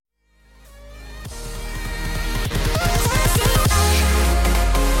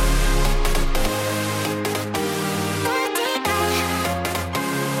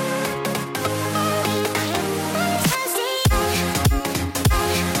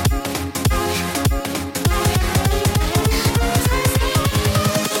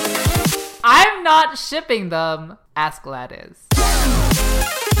not shipping them. Askeladd is.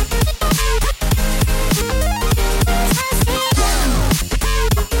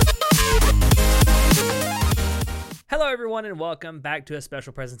 Hello everyone and welcome back to a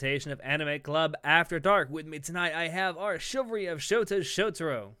special presentation of Anime Club After Dark. With me tonight I have our Chivalry of Shota's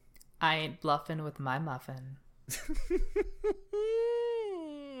Shotaro. I ain't bluffing with my muffin.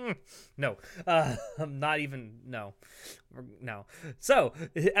 No, I'm not even, no. So,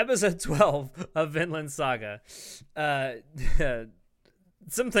 episode 12 of Vinland Saga.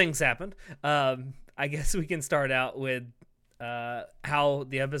 Some things happened. I guess we can start out with how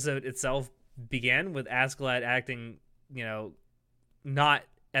the episode itself began, with Askeladd acting, not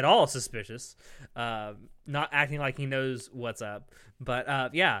at all suspicious, not acting like he knows what's up.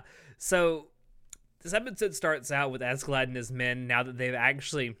 But yeah, so this episode starts out with Askeladd and his men, now that they've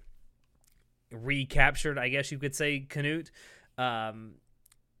actually recaptured, I guess you could say, Canute,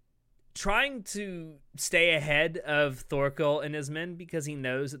 trying to stay ahead of Thorkel and his men because he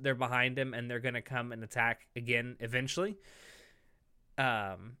knows that they're behind him and they're going to come and attack again eventually.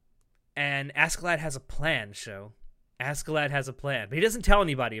 And Askeladd has a plan, Askeladd has a plan, but he doesn't tell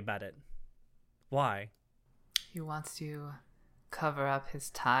anybody about it. Why? He wants to cover up his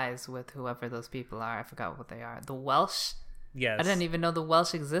ties with whoever those people are. I forgot what they are. The Welsh? Yes. I didn't even know the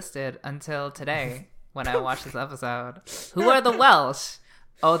Welsh existed until today when I watched this episode. Who are the Welsh?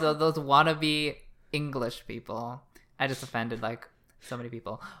 Oh, those wannabe English people. I just offended, so many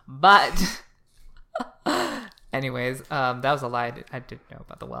people. But anyways, that was a lie. I didn't know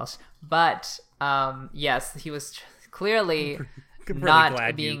about the Welsh. But yes, he was clearly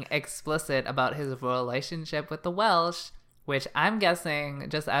not being explicit about his relationship with the Welsh, which I'm guessing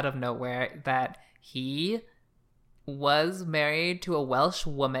just out of nowhere that he was married to a Welsh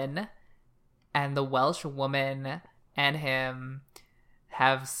woman and the Welsh woman and him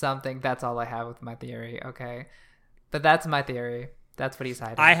have something. That's all I have with my theory, okay? But that's my theory. That's what he's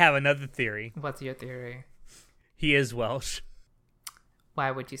hiding. I have another theory. What's your theory? He is Welsh. Why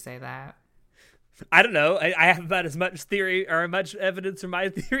would you say that? I don't know. I have about as much theory or much evidence for my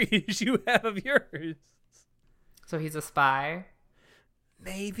theory as you have of yours. So he's a spy?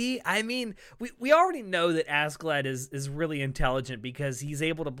 Maybe. I mean, we already know that Askeladd is really intelligent because he's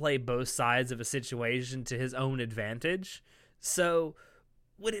able to play both sides of a situation to his own advantage. So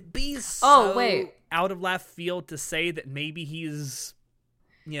would it be out of left field to say that maybe he's,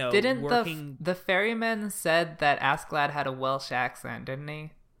 didn't working... the ferryman said that Askeladd had a Welsh accent, didn't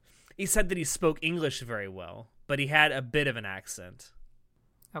he? He said that he spoke English very well, but he had a bit of an accent.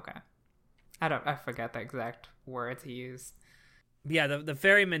 Okay. I forget the exact words he used. Yeah, the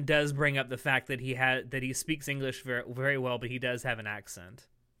ferryman does bring up the fact that he speaks English very, very well, but he does have an accent.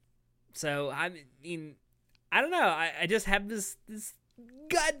 So, I mean, I don't know. I just have this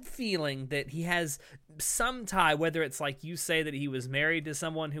gut feeling that he has some tie, whether it's like you say that he was married to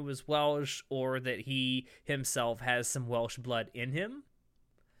someone who was Welsh or that he himself has some Welsh blood in him.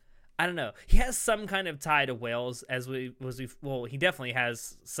 I don't know. He has some kind of tie to Wales, he definitely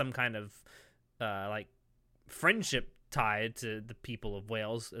has some kind of friendship tied to the people of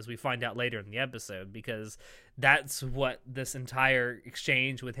Wales, as we find out later in the episode, because that's what this entire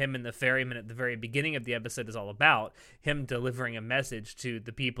exchange with him and the ferryman at the very beginning of the episode is all about, him delivering a message to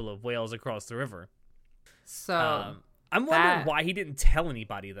the people of Wales across the river. So I'm wondering why he didn't tell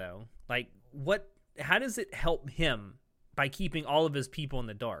anybody, though. How does it help him by keeping all of his people in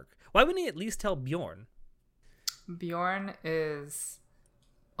the dark? Why wouldn't he at least tell Bjorn? Bjorn is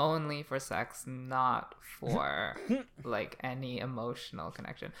only for sex, not for any emotional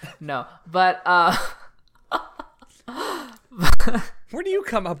connection. No, but where do you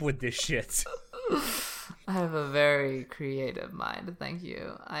come up with this shit? I have a very creative mind, thank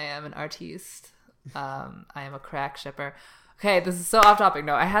you. I am an artiste. I am a crack shipper. Okay, this is so off topic.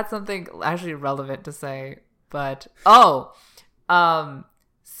 No, I had something actually relevant to say, but so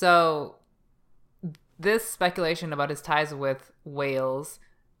this speculation about his ties with Wales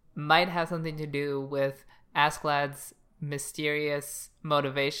might have something to do with Askeladd's mysterious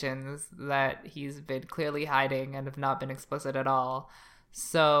motivations that he's been clearly hiding and have not been explicit at all.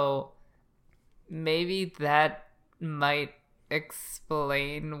 So maybe that might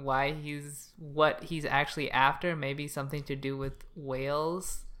explain why what he's actually after. Maybe something to do with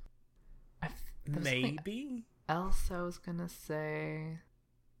Wales. Maybe else I was gonna say,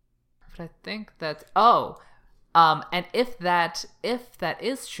 but I think that's and if that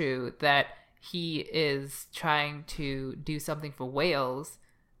is true, that he is trying to do something for Wales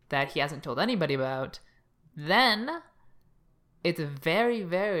that he hasn't told anybody about, then it's very,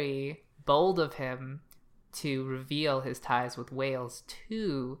 very bold of him to reveal his ties with Wales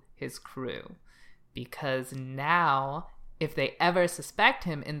to his crew. because now if they ever suspect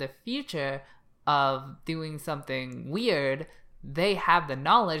him in the future of doing something weird, they have the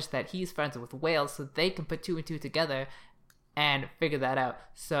knowledge that he's friends with whales, so they can put two and two together and figure that out.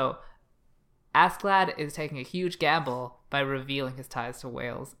 So Askeladd is taking a huge gamble by revealing his ties to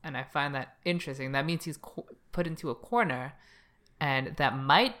whales, and I find that interesting. That means he's put into a corner, and that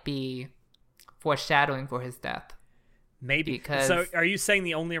might be foreshadowing for his death. Maybe. Because, so are you saying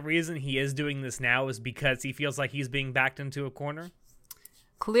the only reason he is doing this now is because he feels like he's being backed into a corner?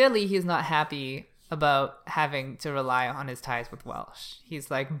 Clearly he's not happy about having to rely on his ties with Welsh.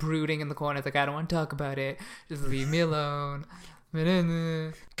 He's like brooding in the corner. It's like, I don't want to talk about it. Just leave me alone.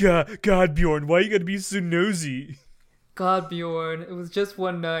 God, Bjorn, why you gotta be so nosy? God, Bjorn, it was just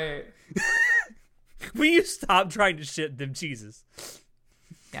one night. Will you stop trying to shit them cheeses?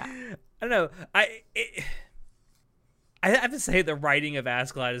 Yeah. I don't know. I have to say the writing of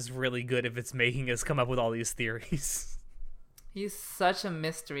Askeladd is really good if it's making us come up with all these theories. He's such a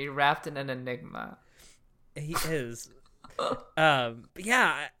mystery wrapped in an enigma. He is.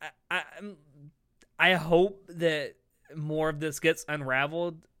 Yeah, I hope that more of this gets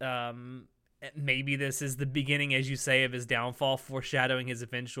unraveled. Maybe this is the beginning, as you say, of his downfall, foreshadowing his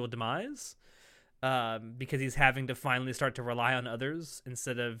eventual demise. Because he's having to finally start to rely on others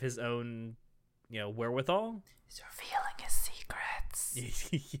instead of his own, wherewithal. He's revealing his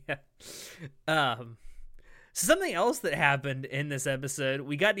secrets. Yeah. So something else that happened in this episode,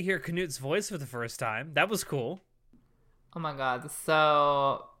 we got to hear Canut's voice for the first time. That was cool. Oh my god.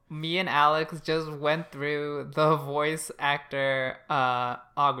 So me and Alex just went through the voice actor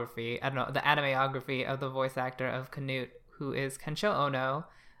ography. I don't know, the animeography of the voice actor of Canute, who is Kensho Ono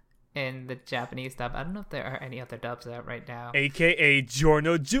in the Japanese dub. I don't know if there are any other dubs out right now. AKA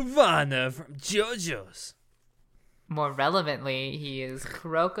Giorno Giovanna from JoJo's. More relevantly, he is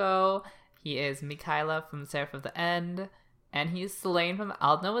Kuroko, he is Mikaela from Seraph of the End, and he's Selene from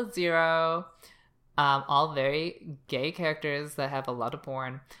Aldnoah Zero. All very gay characters that have a lot of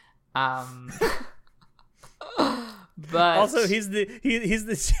porn. But also, he's the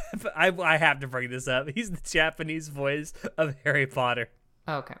I have to bring this up. He's the Japanese voice of Harry Potter.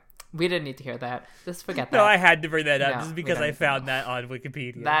 Okay. We didn't need to hear that. Just forget that. No, I had to bring that up just because I found that on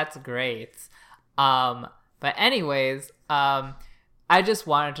Wikipedia. That's great. But anyways, I just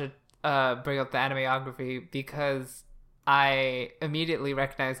wanted to bring up the animeography because I immediately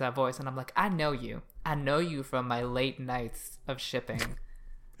recognized that voice, and I'm like, I know you. I know you from my late nights of shipping.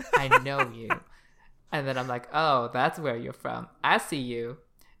 I know you. And then I'm like, oh, that's where you're from. I see you.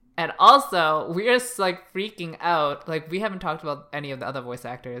 And also, we're just like freaking out. Like, we haven't talked about any of the other voice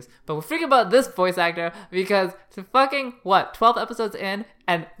actors, but we're freaking about this voice actor because to fucking, 12 episodes in,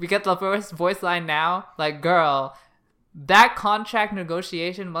 and we get the first voice line now? Like, girl, that contract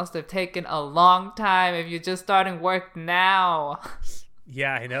negotiation must have taken a long time if you're just starting work now.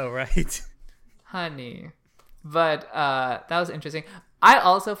 Yeah, I know, right? Honey. But that was interesting. I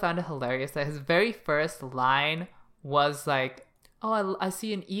also found it hilarious that his very first line was like, oh, I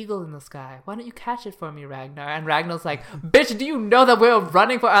see an eagle in the sky. Why don't you catch it for me, Ragnar? And Ragnar's like, bitch, do you know that we're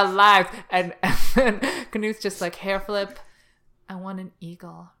running for our lives? And then Canute's just like, hair flip, I want an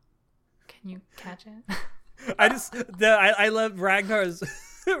eagle. Can you catch it? I love Ragnar's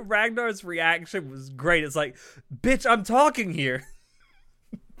reaction was great. It's like, bitch, I'm talking here.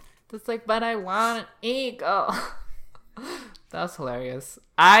 It's like, but I want an eagle. That was hilarious.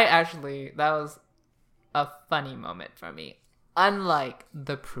 That was a funny moment for me. Unlike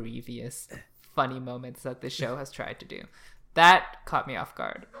the previous funny moments that the show has tried to do. That caught me off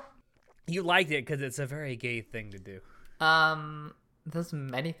guard. You liked it because it's a very gay thing to do. There's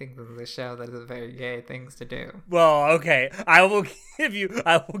many things in the show that are very gay things to do. Well, okay. I will give you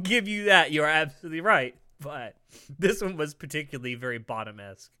that. You're absolutely right. But this one was particularly very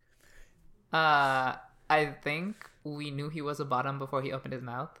bottom-esque. I think we knew he was a bottom before he opened his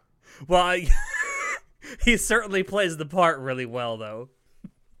mouth. Well, he certainly plays the part really well, though.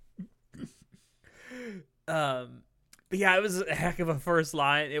 But yeah, it was a heck of a first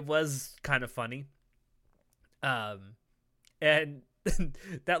line. It was kind of funny. And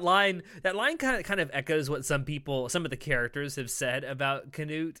that line kind of echoes what some of the characters have said about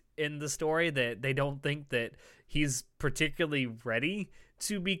Canute in the story, that they don't think that he's particularly ready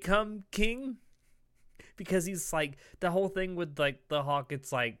to become king, because he's like, the whole thing with like the hawk,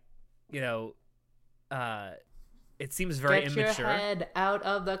 it's like, it seems very immature. Get your head out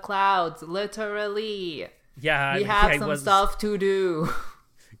of the clouds, literally. Yeah, we have some stuff to do.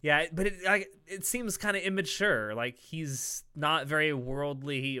 Yeah, but it seems kind of immature. Like, he's not very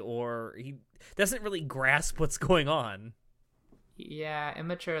worldly, or he doesn't really grasp what's going on. Yeah,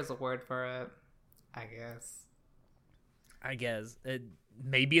 immature is a word for it. I guess.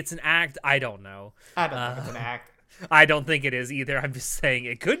 Maybe it's an act. I don't know. I don't think it's an act. I don't think it is either. I'm just saying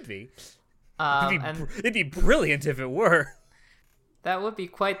it could be. It'd be brilliant if it were. That would be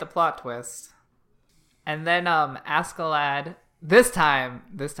quite the plot twist. And then Askeladd. This time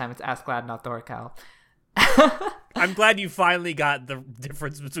it's Askeladd, not Thorkel. I'm glad you finally got the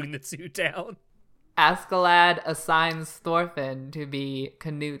difference between the two down. Askeladd assigns Thorfinn to be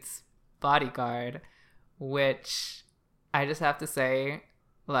Canute's bodyguard, which I just have to say,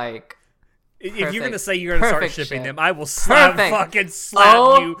 like, if you're gonna say you're gonna start shipping them, I will slap you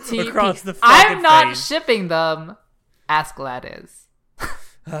across the fucking I'm not face. shipping them. Askeladd is.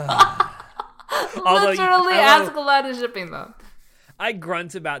 Literally, Askeladd is shipping them. I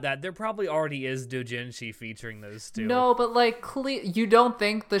grunt about that. There probably already is doujinshi featuring those two. No, but like, you don't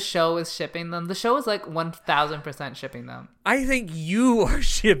think the show is shipping them? The show is like 1,000% shipping them. I think you are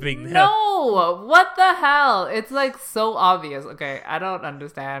shipping them. No, what the hell? It's like so obvious. Okay, I don't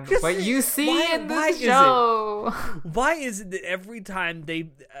understand what you see in this show. Why is it that every time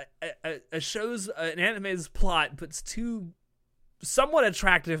an anime's plot puts two somewhat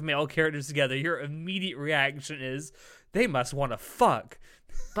attractive male characters together, your immediate reaction is, they must want to fuck.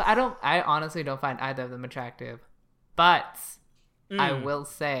 But I honestly don't find either of them attractive. But I will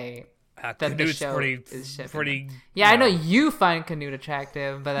say that the show is shipping. Yeah, I know you find Canute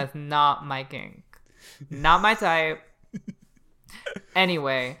attractive, but that's not my kink. Not my type.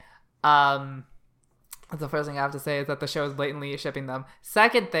 Anyway, the first thing I have to say is that the show is blatantly shipping them.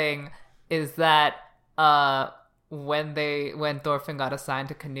 Second thing is that when Thorfinn got assigned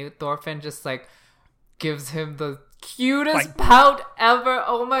to Canute, Thorfinn just like gives him the cutest pout ever.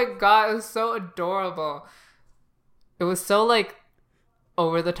 Oh my god, it was so adorable. It was so like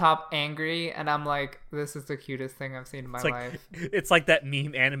over the top angry, and I'm like, this is the cutest thing I've seen in my life. It's like that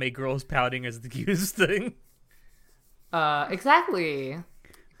meme, anime girls pouting is the cutest thing. Exactly.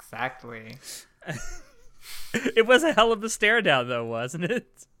 It was a hell of a stare down though, wasn't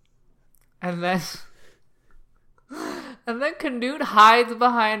it? And then Canute hides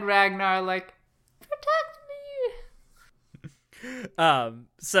behind Ragnar like, protect me.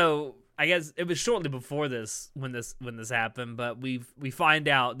 So I guess it was shortly before this when this happened, but we find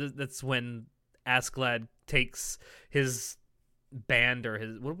out that's when Askeladd takes his band, or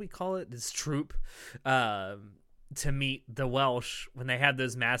his, what do we call it, his troop, to meet the Welsh when they had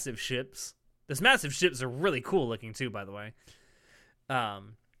those massive ships. Those massive ships are really cool looking too, by the way.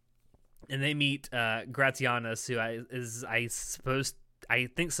 And they meet Gratianus, who is supposed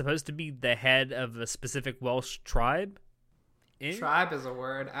to be the head of a specific Welsh tribe. Tribe is a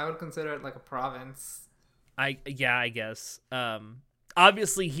word. I would consider it like a province. I guess.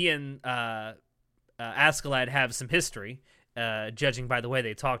 Obviously, he and Askeladd have some history, judging by the way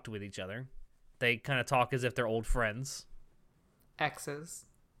they talked with each other. They kind of talk as if they're old friends. Exes.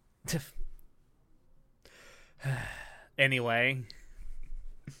 Anyway.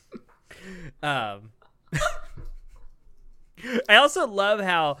 I also love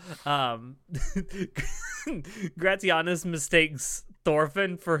how Gratianus mistakes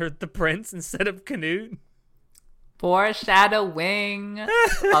Thorfinn for the prince instead of Canute. Foreshadowing. All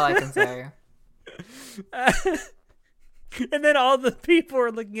I can say. And then all the people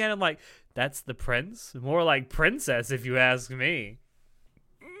are looking at him like, that's the prince? More like princess, if you ask me.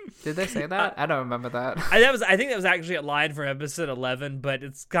 Did they say that? I don't remember that. I think that was actually a line from episode 11, but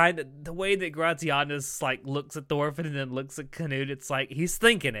it's kind of the way that Gratianus like looks at Thorfinn and then looks at Canute. It's like he's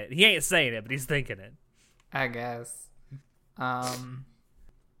thinking it. He ain't saying it, but he's thinking it. I guess. I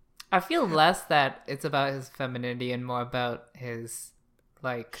feel less that it's about his femininity and more about his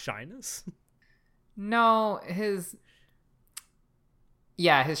like shyness. No, his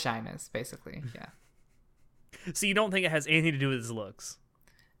shyness, basically. Yeah. So you don't think it has anything to do with his looks?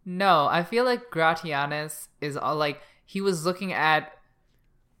 No, I feel like Gratianus is all like, he was looking at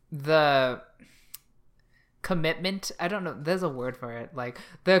the commitment. I don't know. There's a word for it. Like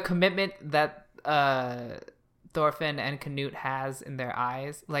the commitment that Thorfinn and Canute has in their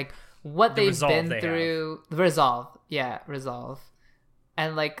eyes, like what they've been through. Resolve. Yeah, resolve.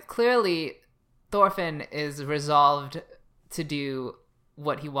 And like clearly Thorfinn is resolved to do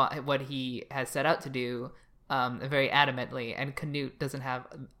what he has set out to do. Very adamantly, and Canute doesn't have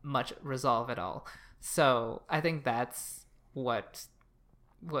much resolve at all. So I think that's what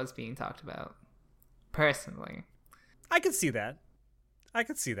was being talked about. Personally, I could see that. I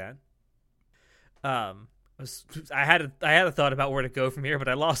had a thought about where to go from here, but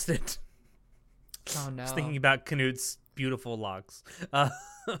I lost it. Oh no! I was thinking about Canute's beautiful locks. I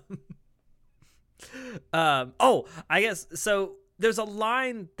guess so. There's a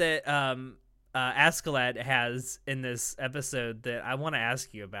line that Askeladd has in this episode that I want to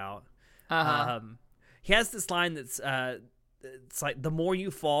ask you about. He has this line that's it's like, the more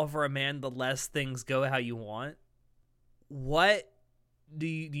you fall for a man, the less things go how you want. What do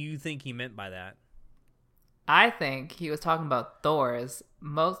you think he meant by that? I think he was talking about Thor's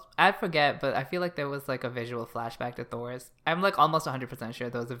I forget, but I feel like there was like a visual flashback to Thor's. I'm like almost 100% sure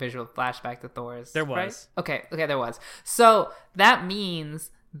there was a visual flashback to Thor's. There was. Right? Okay, there was. So that means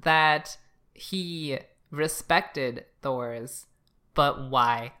that he respected Thor's, but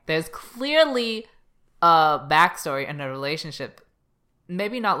why? There's clearly a backstory and a relationship.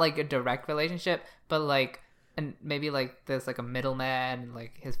 Maybe not like a direct relationship, but like, and maybe like there's like a middleman,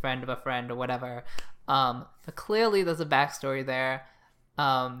 like his friend of a friend or whatever. But clearly there's a backstory there.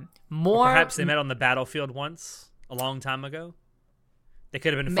 Or perhaps they met on the battlefield once, a long time ago. They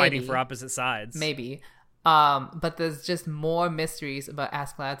could have been fighting for opposite sides. Maybe. But there's just more mysteries about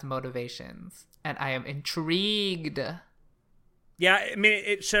Askeladd's motivations, and I am intrigued. Yeah, I mean,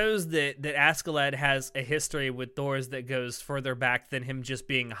 it shows that Askeladd has a history with Thor's that goes further back than him just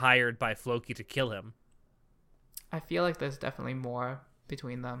being hired by Floki to kill him. I feel like there's definitely more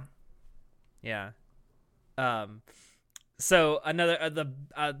between them. Yeah. So another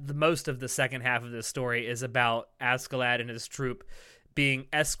the most of the second half of this story is about Askeladd and his troop being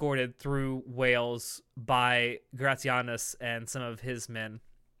escorted through Wales by Gratianus and some of his men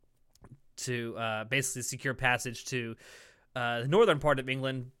to basically secure passage to the northern part of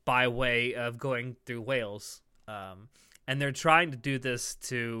England by way of going through Wales. And they're trying to do this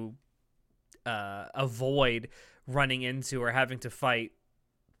to avoid running into or having to fight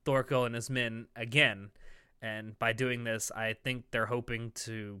Thorkel and his men again. And by doing this, I think they're hoping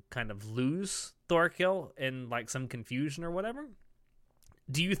to kind of lose Thorkel in like some confusion or whatever.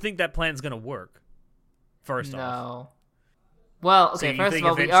 Do you think that plan's going to work? First off. No. Well, okay, so first of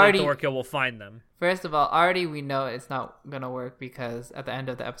all, Thorkel will find them. First of all, already we know it's not going to work because at the end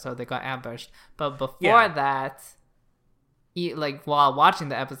of the episode they got ambushed. But before that, like while watching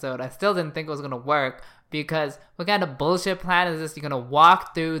the episode, I still didn't think it was going to work. Because what kind of bullshit plan is this? You're going to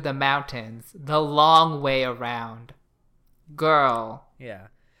walk through the mountains the long way around. Girl. Yeah.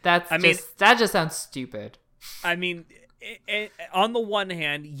 That just sounds stupid. I mean, on the one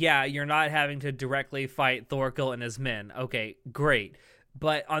hand, yeah, you're not having to directly fight Thorkel and his men. Okay, great.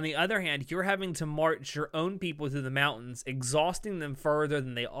 But on the other hand, you're having to march your own people through the mountains, exhausting them further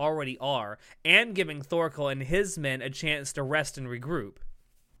than they already are, and giving Thorkel and his men a chance to rest and regroup.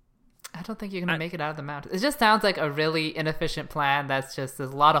 I don't think you're going to make it out of the mountains. It just sounds like a really inefficient plan that's just,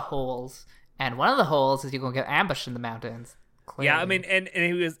 there's a lot of holes. And one of the holes is you're going to get ambushed in the mountains. Clearly. Yeah, I mean, and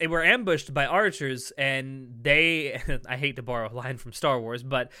they were ambushed by archers, and they, I hate to borrow a line from Star Wars,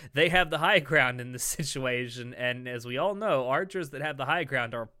 but they have the high ground in this situation. And as we all know, archers that have the high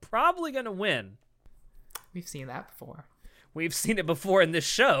ground are probably going to win. We've seen that before. We've seen it before in this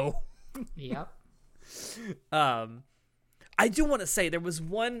show. Yep. I do want to say there was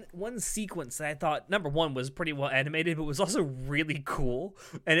one sequence that I thought, number one, was pretty well animated, but was also really cool.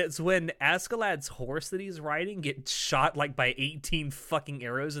 And it's when Askeladd's horse that he's riding gets shot like by 18 fucking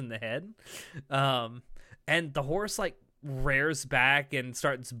arrows in the head. And the horse like rears back and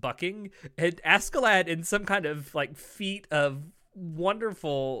starts bucking. And Askeladd, in some kind of like feat of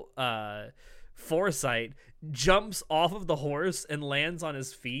wonderful foresight, jumps off of the horse and lands on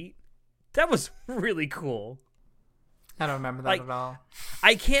his feet. That was really cool. I don't remember that at all.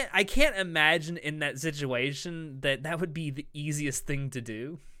 I can't imagine in that situation that would be the easiest thing to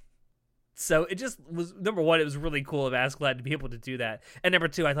do. So it just was, number one, it was really cool of Askeladd to be able to do that. And number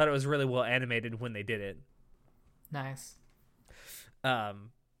two, I thought it was really well animated when they did it. Nice. But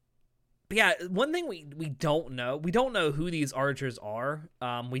yeah, one thing we don't know who these archers are.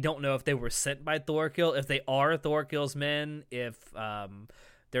 We don't know if they were sent by Thorkel, if they are Thorkel's men, if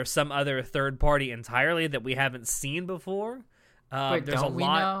there's some other third party entirely that we haven't seen before. Wait, there's don't a we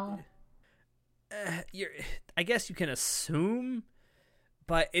lot. know? I guess you can assume,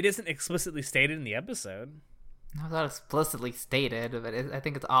 but it isn't explicitly stated in the episode. No, it's not explicitly stated, but I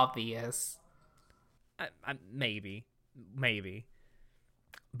think it's obvious. Maybe,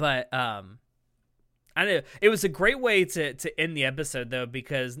 but I know it was a great way to end the episode though,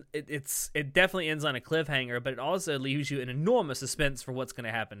 because it definitely ends on a cliffhanger, but it also leaves you in enormous suspense for what's going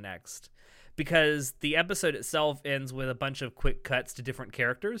to happen next, because the episode itself ends with a bunch of quick cuts to different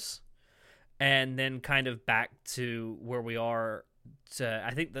characters, and then kind of back to where we are.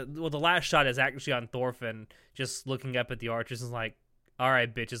 I think the last shot is actually on Thorfinn just looking up at the archers and like, "All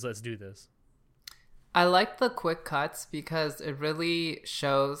right, bitches, let's do this." I like the quick cuts because it really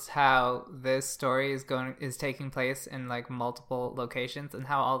shows how this story is taking place in like multiple locations, and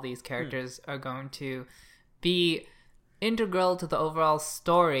how all these characters are going to be integral to the overall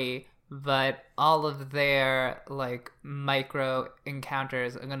story, but all of their like micro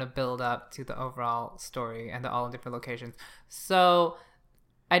encounters are going to build up to the overall story, and they're all in different locations. So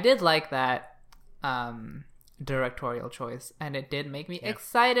I did like that directorial choice, and it did make me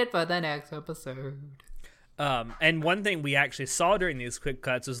excited for the next episode. And one thing we actually saw during these quick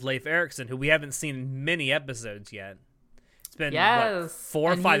cuts was Leif Erikson, who we haven't seen in many episodes yet. It's been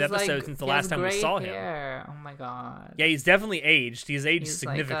 4 or 5 episodes since the last time we saw him. Oh my god. Yeah, he's definitely aged. He's aged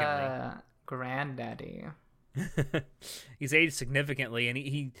significantly. Like a granddaddy. He's aged significantly, and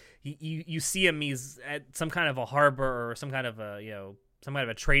you see him. He's at some kind of a harbor or some kind of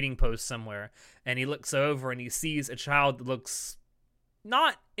a trading post somewhere, and he looks over and he sees a child that looks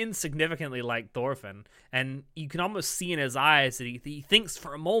not insignificantly like Thorfinn, and you can almost see in his eyes that he thinks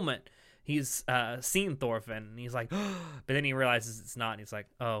for a moment he's seen Thorfinn, and he's like, but then he realizes it's not, and he's like,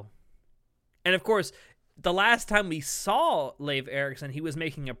 oh. And of course, the last time we saw Leif Erikson, he was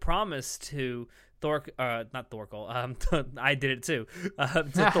making a promise to not Thorkel. I did it too.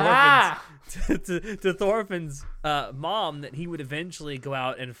 To Thorfinn's mom, that he would eventually go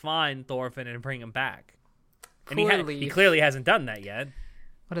out and find Thorfinn and bring him back. And he clearly hasn't done that yet.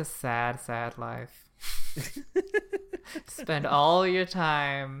 What a sad, sad life. Spend all your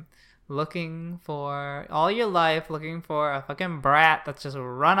time looking for a fucking brat that's just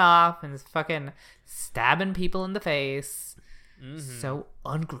run off and is fucking stabbing people in the face. Mm-hmm. So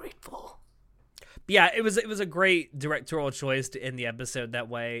ungrateful. Yeah, it was a great directorial choice to end the episode that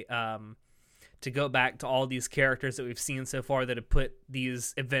way. To go back to all these characters that we've seen so far that have put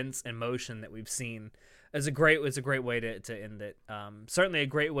these events in motion that we've seen. It's a great way to end it. Certainly a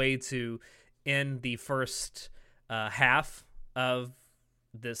great way to end the first half of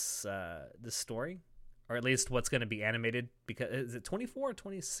this story, or at least what's going to be animated. Because is it 24 or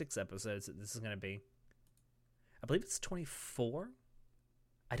 26 episodes that this is going to be? I believe it's 24.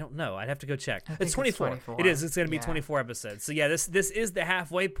 I don't know. I'd have to go check. It's 24. It is. It's going to be 24 episodes. So yeah, this is the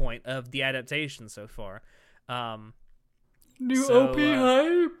halfway point of the adaptation so far. New OP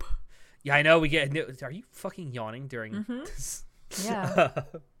hype. Yeah, I know we get. Are you fucking yawning during this? Yeah.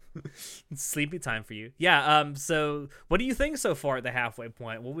 It's sleepy time for you. Yeah. So, what do you think so far at the halfway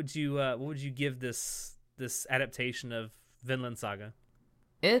point? What would you give this adaptation of Vinland Saga?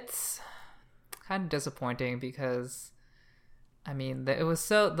 It's kind of disappointing because, I mean,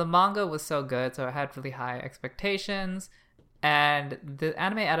 the manga was so good, so I had really high expectations, and the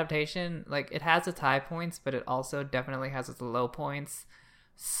anime adaptation, like, it has its high points, but it also definitely has its low points.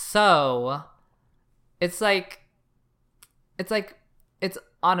 So it's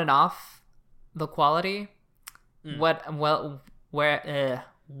on and off the quality. While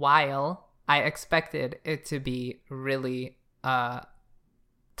I expected it to be really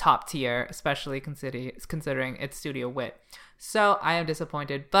top tier, especially considering its studio wit. So I am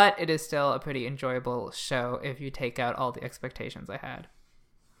disappointed, but it is still a pretty enjoyable show if you take out all the expectations I had.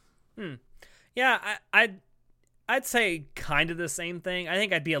 Yeah, I'd say kind of the same thing. I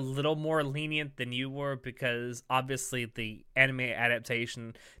think I'd be a little more lenient than you were because obviously the anime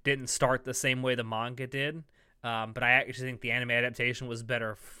adaptation didn't start the same way the manga did. But I actually think the anime adaptation was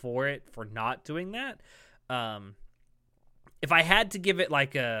better for not doing that. If I had to give it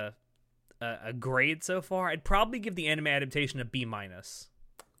like a grade so far, I'd probably give the anime adaptation a B-.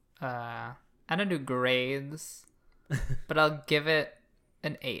 I don't do grades, but I'll give it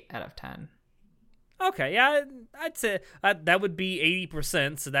an 8 out of 10. Okay, yeah, I'd say that would be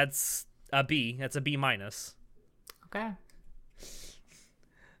 80%, so that's a B. That's a B-. Okay.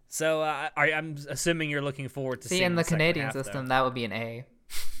 So I'm assuming you're looking forward to seeing in the Canadian half, system, though. that would be an A.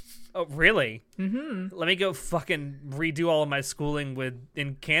 Oh, really? Mm-hmm. Let me go fucking redo all of my schooling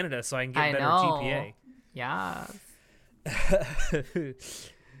in Canada so I can get better GPA. Yeah.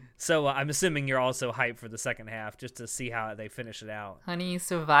 So I'm assuming you're also hyped for the second half just to see how they finish it out. Honey,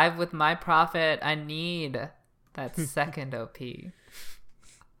 survive with my profit. I need that second OP.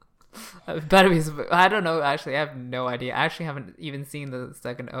 Better be. I don't know. Actually, I have no idea. I actually haven't even seen the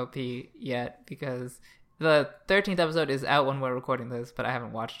second OP yet because the 13th episode is out when we're recording this, but I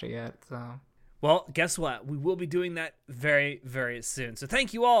haven't watched it yet. So Well, guess what? We will be doing that very, very soon. So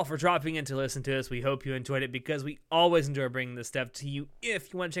thank you all for dropping in to listen to us. We hope you enjoyed it because we always enjoy bringing this stuff to you.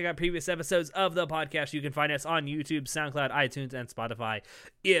 If you want to check out previous episodes of the podcast, you can find us on YouTube, SoundCloud, iTunes, and Spotify.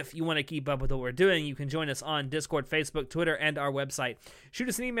 If you want to keep up with what we're doing, you can join us on Discord, Facebook, Twitter, and our website. Shoot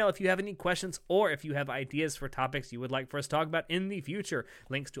us an email if you have any questions or if you have ideas for topics you would like for us to talk about in the future.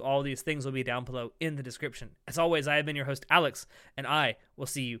 Links to all these things will be down below in the description. As always, I have been your host, Alex, and I will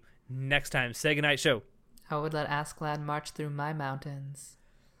see you next time. Say goodnight, show. How would let Askeladd march through my mountains?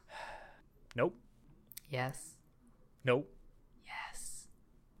 Nope. Yes. Nope.